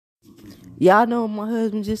Y'all know what my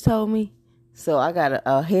husband just told me? So I got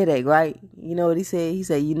a headache, right? You know what he said? He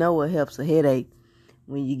said, you know what helps a headache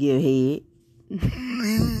when you give head?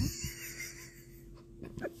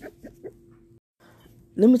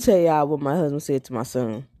 Let me tell y'all what my husband said to my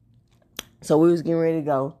son. So we was getting ready to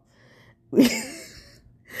go.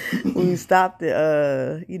 We stopped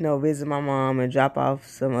to, visit my mom and drop off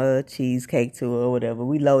some cheesecake to her or whatever.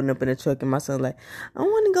 We loading up in the truck and my son's like, I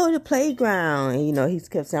want to go to the playground. And, he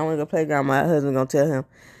kept saying, I want to go to the playground. My husband going to tell him,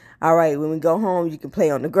 all right, when we go home, you can play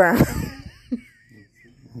on the ground.